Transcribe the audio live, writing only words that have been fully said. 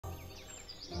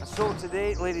So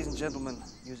today, ladies and gentlemen,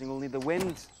 using only the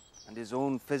wind and his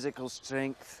own physical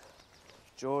strength,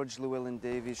 George Llewellyn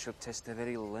Davies shall test the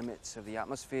very limits of the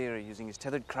atmosphere using his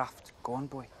tethered craft. Go on,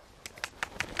 boy.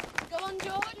 Go on, George.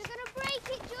 You're going to break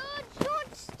it, George.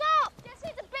 George, stop. Just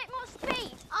need a bit more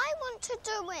speed. I want to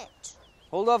do it.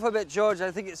 Hold off a bit, George.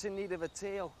 I think it's in need of a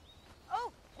tail.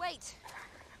 Oh, wait.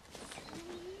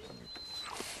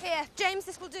 Here, James,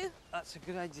 this will do. That's a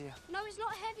good idea. No, it's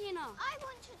not heavy enough. I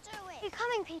want to do it. You're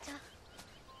coming, Peter.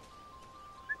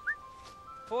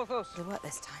 Porthos. It'll work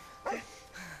this time.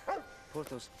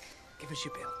 Porthos, give us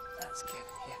your bill. That's good.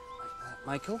 Yeah, like that.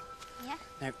 Michael? Yeah?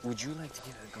 Now, would you like to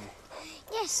give it a go?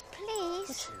 Yes, please.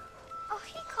 Would you? Oh,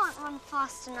 he can't run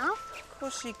fast enough. Of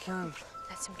course he can.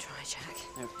 Let him try, Jack.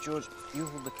 Now, George, you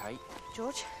hold the kite.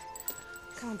 George,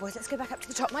 come on, boys. Let's go back up to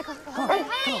the top. Michael, Come on,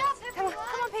 come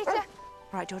on, Peter.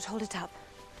 Right, George, hold it up.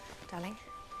 Darling,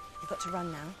 you've got to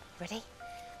run now. Ready?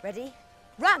 Ready?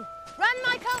 Run! Run,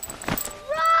 Michael!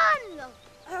 Run!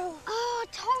 Oh. Oh,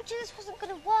 I told you this wasn't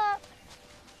going to work.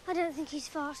 I don't think he's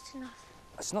fast enough.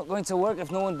 It's not going to work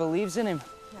if no one believes in him.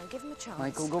 No, give him a chance.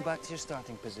 Michael, go back to your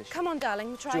starting position. Come on,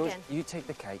 darling, try George, again. you take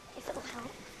the kite. If it'll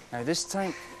help. Now, this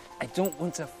time, I don't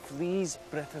want a flea's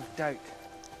breath of doubt.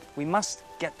 We must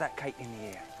get that kite in the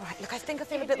air. All right, look, I think I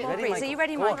feel a bit more Ready, breeze. Michael? Are you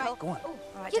ready, Go on, Michael? go on. All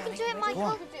right, You darling, can do it, ready?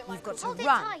 Michael. You've got to Hold it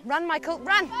run. tight. Run, Michael,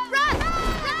 run! Run!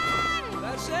 Run!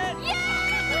 That's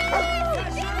it!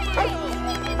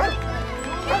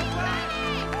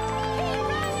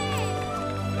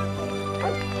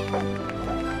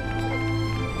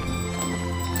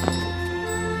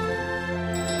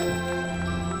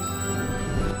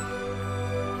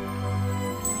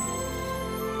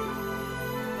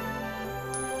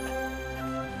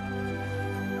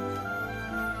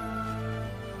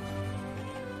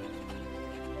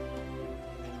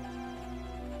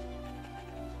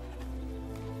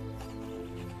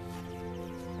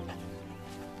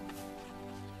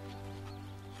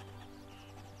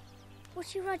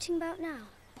 What are you writing about now?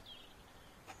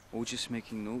 Oh, just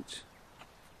making notes.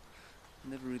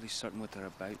 I'm never really certain what they're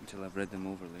about until I've read them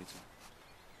over later.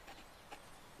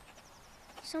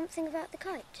 Something about the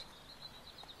kite?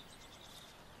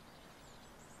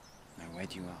 Now, why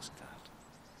do you ask that?